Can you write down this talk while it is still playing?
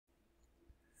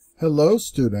Hello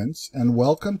students, and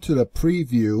welcome to the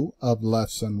preview of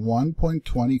lesson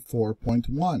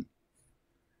 1.24.1.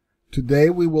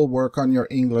 Today we will work on your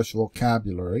English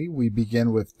vocabulary. We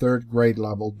begin with 3rd grade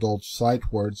level Dolch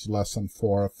sight words lesson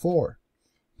 4 of 4.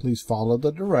 Please follow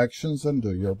the directions and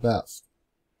do your best.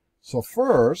 So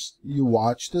first, you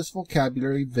watch this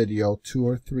vocabulary video 2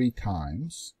 or 3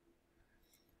 times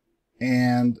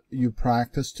and you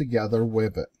practice together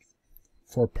with it.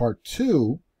 For part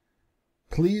 2,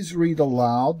 please read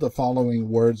aloud the following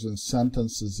words and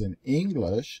sentences in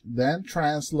English, then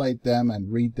translate them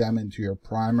and read them into your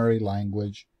primary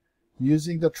language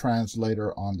using the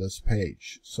translator on this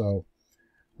page. So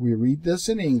we read this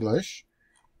in English,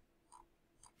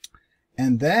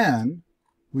 and then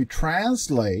we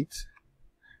translate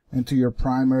into your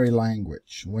primary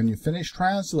language. When you finish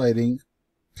translating,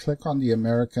 click on the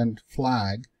American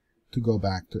flag to go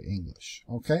back to English.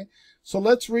 Okay? So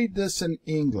let's read this in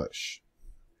English.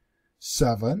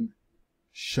 7,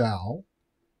 shall,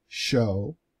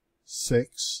 show,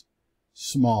 6,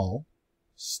 small,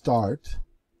 start,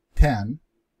 10,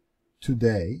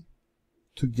 today,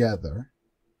 together,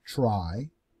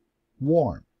 try,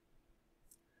 warm.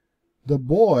 The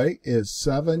boy is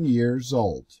 7 years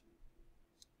old.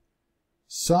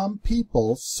 Some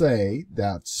people say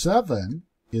that 7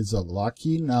 is a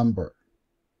lucky number.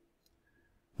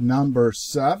 Number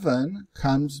 7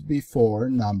 comes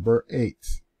before number 8.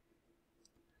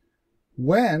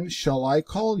 When shall I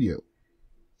call you?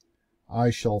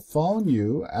 I shall phone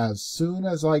you as soon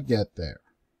as I get there.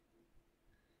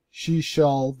 She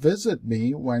shall visit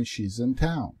me when she's in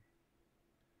town.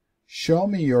 Show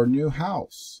me your new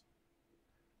house.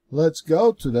 Let's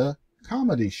go to the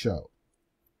comedy show.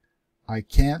 I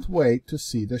can't wait to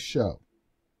see the show.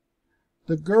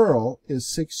 The girl is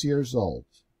 6 years old.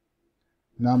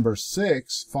 Number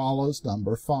 6 follows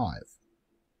number 5.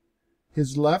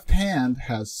 His left hand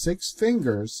has 6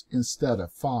 fingers instead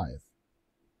of 5.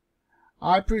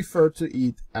 I prefer to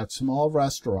eat at small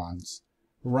restaurants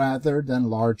rather than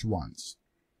large ones.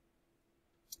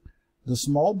 The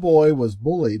small boy was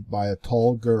bullied by a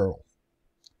tall girl.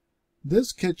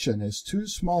 This kitchen is too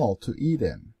small to eat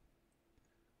in.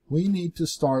 We need to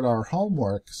start our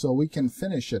homework so we can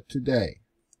finish it today.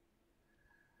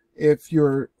 If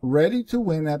you're ready to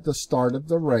win at the start of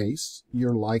the race,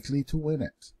 you're likely to win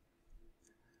it.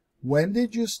 When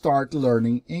did you start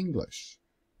learning English?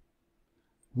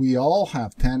 We all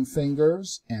have 10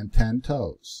 fingers and 10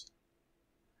 toes.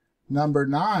 Number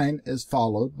 9 is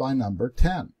followed by number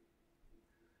 10.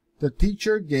 The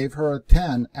teacher gave her a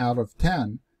 10 out of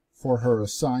 10 for her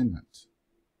assignment.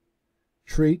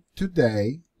 Treat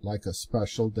today like a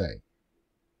special day.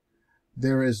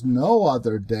 There is no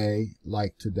other day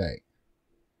like today.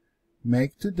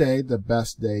 Make today the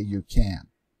best day you can.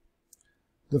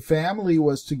 The family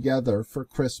was together for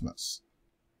Christmas.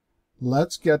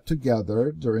 Let's get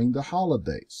together during the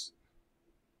holidays.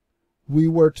 We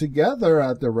were together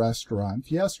at the restaurant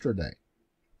yesterday.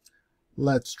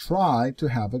 Let's try to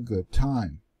have a good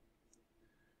time.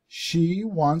 She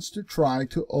wants to try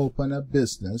to open a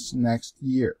business next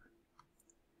year.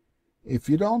 If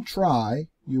you don't try,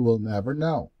 you will never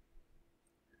know.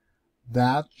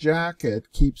 That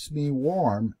jacket keeps me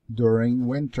warm during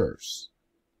winters.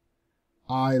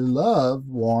 I love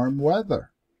warm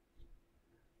weather.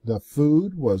 The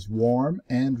food was warm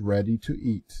and ready to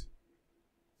eat.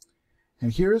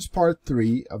 And here is part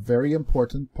 3, a very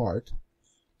important part.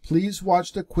 Please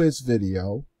watch the quiz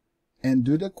video and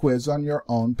do the quiz on your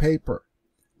own paper.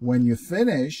 When you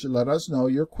finish, let us know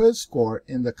your quiz score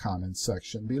in the comments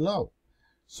section below.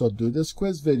 So do this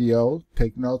quiz video,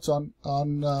 take notes do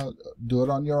it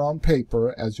on your own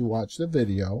paper as you watch the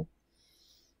video.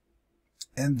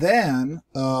 And then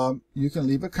you can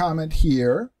leave a comment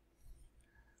here,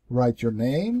 write your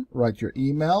name, write your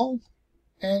email,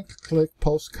 and click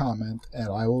post comment, and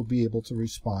I will be able to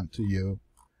respond to you.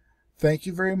 Thank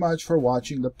you very much for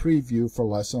watching the preview for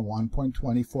lesson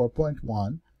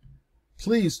 1.24.1.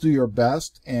 Please do your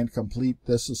best and complete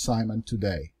this assignment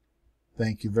today.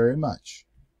 Thank you very much.